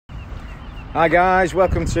Hi guys,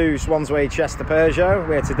 welcome to Swansway Chester Peugeot,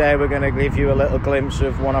 where today we're going to give you a little glimpse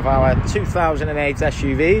of one of our 2008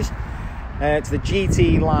 SUVs. It's the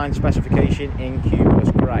GT line specification in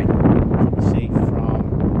Cumulus Grey. As you can see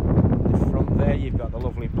from the front there, you've got the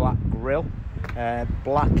lovely black grille,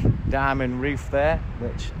 black diamond roof there,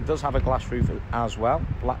 which does have a glass roof as well,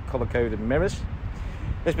 black colour-coded mirrors.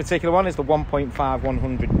 This particular one is the 1.5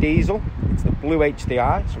 100 diesel. It's the blue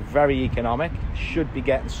HDI, so very economic. Should be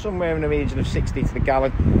getting somewhere in the region of 60 to the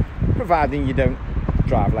gallon, providing you don't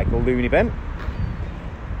drive like a loony bin.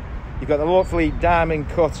 You've got the lovely diamond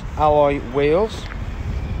cut alloy wheels.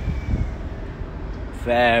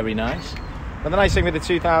 Very nice. But the nice thing with the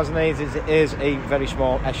 2008 is it is a very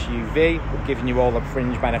small SUV, giving you all the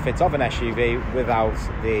fringe benefits of an SUV without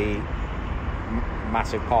the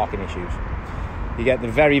massive parking issues. You get the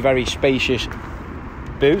very, very spacious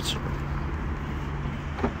boot.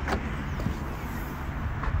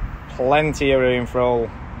 Plenty of room for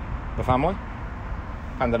all the family,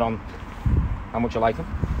 depending on how much you like them.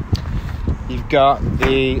 You've got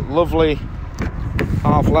the lovely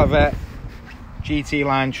half leather GT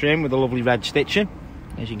line trim with the lovely red stitching.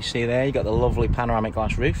 As you can see there, you've got the lovely panoramic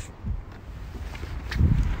glass roof.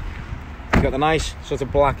 You've got the nice sort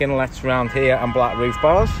of black inlets around here and black roof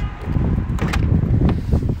bars.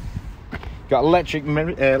 Got electric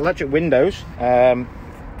windows,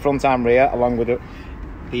 front and rear, along with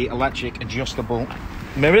the electric adjustable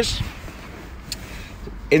mirrors.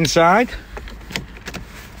 Inside,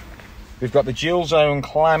 we've got the dual zone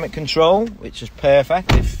climate control, which is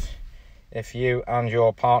perfect if you and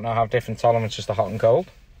your partner have different tolerances to hot and cold.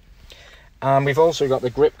 And we've also got the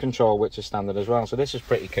grip control, which is standard as well. So this is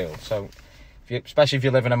pretty cool. So especially if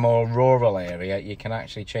you live in a more rural area, you can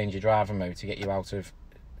actually change your driving mode to get you out of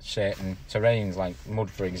certain terrains like mud,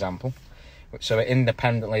 for example. So it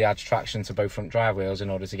independently adds traction to both front drive wheels in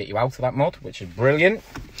order to get you out of that mud, which is brilliant.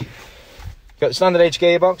 Got the standard H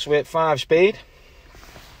gearbox with 5-speed.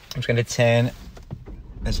 I'm just going to turn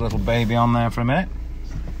this little baby on there for a minute.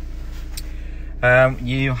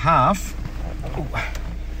 You have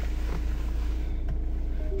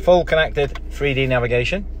full connected 3D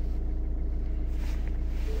navigation,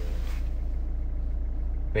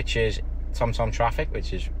 which is TomTom traffic,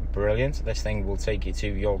 which is brilliant. This thing will take you to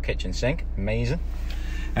your kitchen sink. Amazing.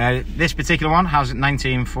 This particular one has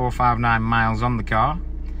 19,459 miles on the car.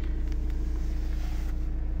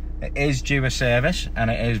 It is due a service, and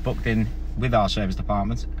it is booked in with our service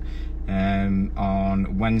department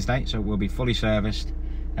on Wednesday, so it will be fully serviced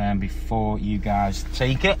before you guys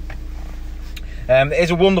take it. It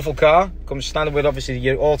is a wonderful car. Comes standard with obviously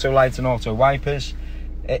your auto lights and auto wipers.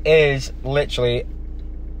 It is literally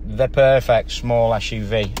the perfect small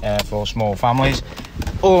SUV for small families.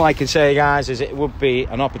 All I can say, guys, is it would be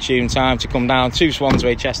an opportune time to come down to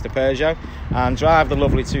Swansway Chester Peugeot and drive the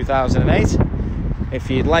lovely 2008. If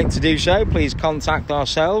you'd like to do so, please contact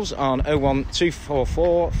ourselves on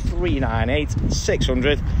 01244 398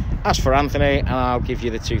 600. Ask for Anthony and I'll give you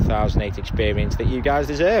the 2008 experience that you guys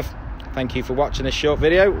deserve. Thank you for watching this short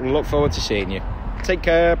video. We look forward to seeing you. Take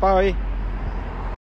care. Bye.